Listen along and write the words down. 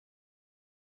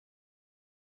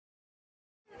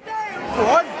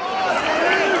everyone.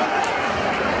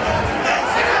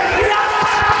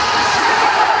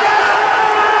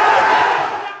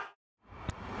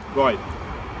 Right,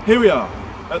 here we are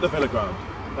at the Villa ground.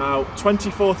 Now,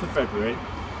 24th of February,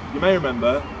 you may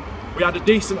remember, we had a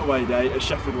decent away day at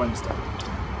Sheffield Wednesday.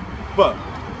 But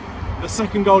the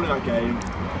second goal in that game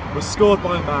was scored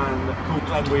by a man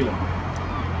called Whelan.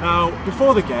 Now,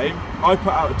 before the game, I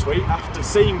put out a tweet after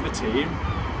seeing the team,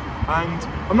 and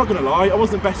I'm not going to lie, I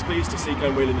wasn't best pleased to see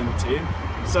Whelan in the team,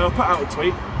 so I put out a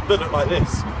tweet that looked like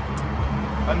this.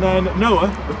 And then Noah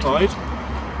replied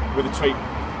with a tweet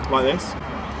like this.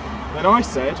 Then I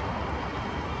said,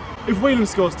 if Whelan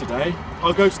scores today,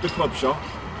 I'll go to the club shop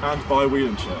and buy a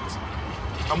Whelan shirt.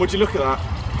 And would you look at that,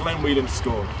 Whelan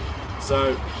scored.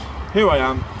 So here I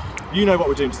am, you know what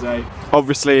we're doing today.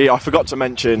 Obviously, I forgot to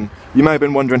mention, you may have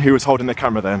been wondering who was holding the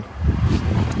camera then.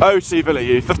 OC Villa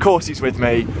Youth, of course he's with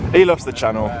me, he loves the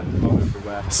channel.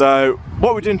 So,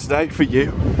 what we're doing today for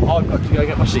you? I've got to go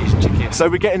get my season ticket. So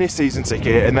we're getting his season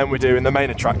ticket and then we're doing the main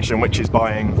attraction, which is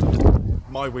buying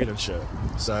my Whelan shirt.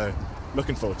 So,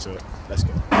 looking forward to it. Let's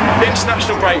go. The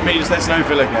international break means there's no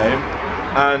Villa game,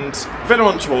 and Villa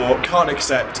on tour can't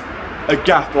accept a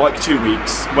gap like 2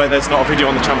 weeks where there's not a video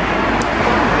on the channel.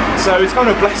 So it's kind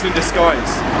of a blessing in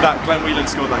disguise that Whelan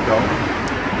scored that goal,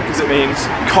 because it means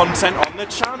content on the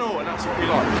channel, and that's what we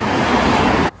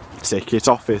like. Ticket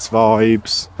office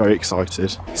vibes, very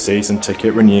excited. Season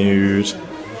ticket renewed.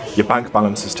 Your bank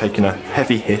balance has taken a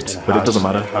heavy hit, but it doesn't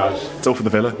matter. It's all for the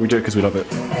Villa, we do it because we love it.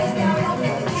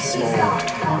 Small.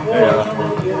 Yeah.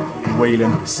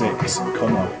 Whelan 6,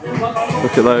 come on.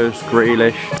 Look at those,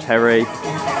 Grealish, Terry.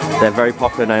 They're very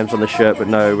popular names on the shirt, but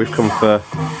no, we've come for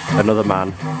another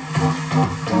man.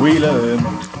 Whelan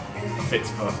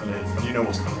fits perfectly. You know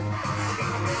what's coming.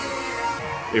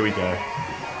 Here we go.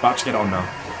 About to get on now.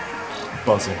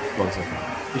 Buzzing, buzzing.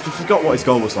 If you forgot what his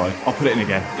goal was like, I'll put it in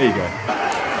again. There you go.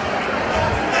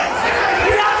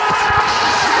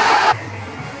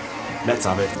 Let's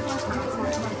have it.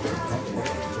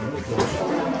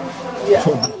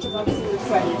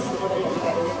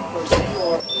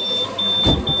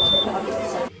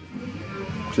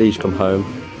 Please come home.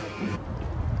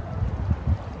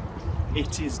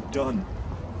 It is done.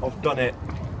 I've done it.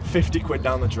 50 quid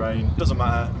down the drain. Doesn't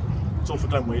matter. It's all for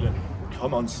Whelan.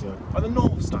 Come on, sir. At the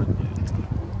North Stand.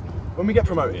 When we get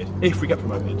promoted, if we get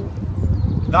promoted,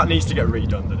 that needs to get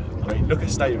redone, doesn't it? I mean, look at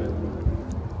the state of it.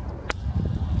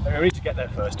 I mean, we need to get there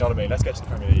first, you know what I mean? Let's get to the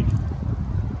Premier League.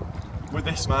 With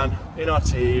this man in our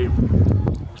team.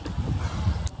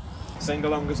 Sing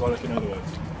along as well if you know the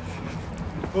words.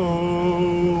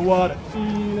 Oh, what a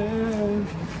feeling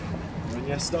when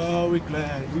you start with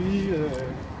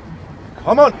Whelan.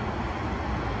 Come on! Oh,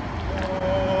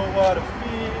 what a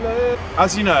feeling.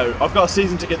 As you know, I've got a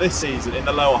season ticket this season in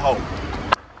the lower Holt.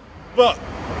 But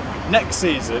next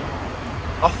season,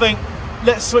 I think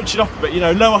let's switch it up a bit. You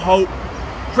know, lower Holt,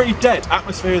 pretty dead.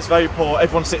 Atmosphere is very poor,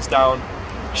 everyone sits down.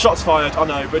 Shots fired, I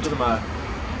know, but it doesn't matter.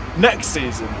 Next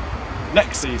season,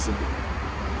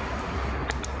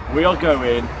 we are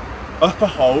going Upper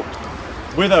Holt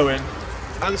with Owen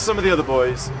and some of the other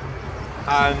boys,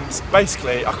 and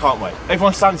basically I can't wait.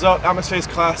 Everyone stands up, atmosphere's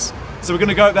class, so we're going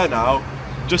to go up there now,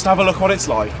 just have a look what it's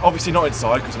like. Obviously not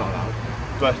inside because we're not allowed,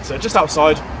 but just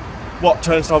outside, what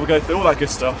turnstile we go through, all that good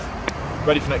stuff,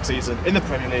 ready for next season, in the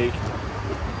Premier League,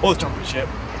 or the Championship.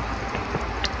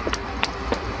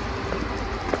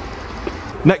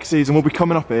 Next season we'll be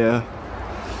coming up here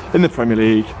in the Premier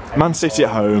League, Man City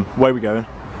at home. Where are we going?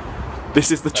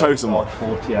 This is the chosen one.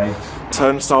 48.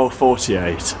 Turnstile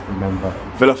 48. Remember.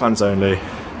 Villa fans only.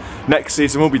 Next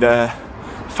season we'll be there.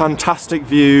 Fantastic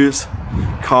views.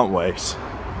 Can't wait.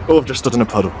 Oh, I've just stood in a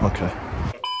puddle. Okay.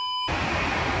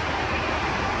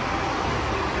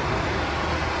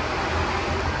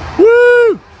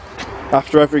 Woo!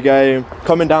 After every game,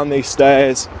 coming down these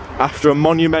stairs, after a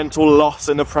monumental loss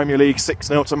in the Premier League,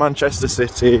 6-0 to Manchester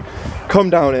City, come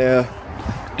down here,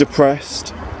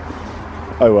 depressed.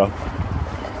 Oh well,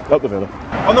 up the Villa.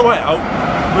 On the way out,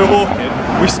 we were walking,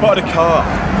 we spotted a car.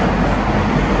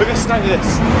 Look at the state of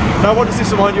this. Now what does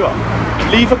this remind you of?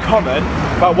 Leave a comment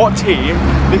about what team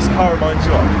this car reminds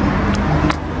you of.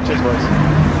 Cheers boys.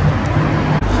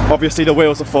 Obviously the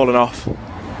wheels have fallen off. A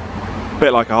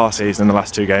bit like our season in the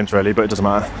last 2 games really, but it doesn't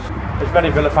matter. As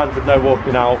many Villa fans would know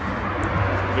walking out.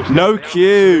 No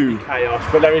queue. Chaos,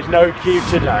 but there is no queue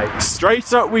today.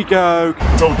 Straight up we go.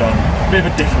 It's all done. Bit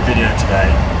of a different video today.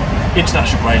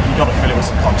 International break, we've got to fill it with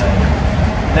some content.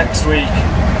 Next week,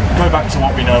 go back to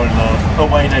what we know and love.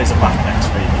 Away days are back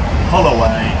next week. Hull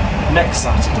away, next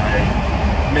Saturday.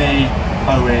 Me,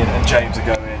 Owen and James are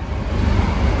going.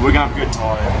 We're going to have a good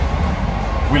time.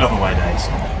 We love away days.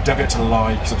 Don't forget to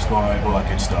like, subscribe, all that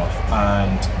good stuff.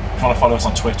 And if you want to follow us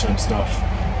on Twitter and stuff,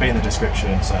 be in the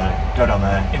description, so go down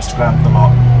there. Instagram, the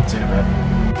lot. See you in a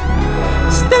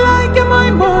bit. Still I get my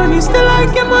money, still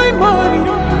I get my money.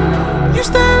 You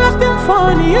still acting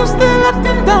funny, you still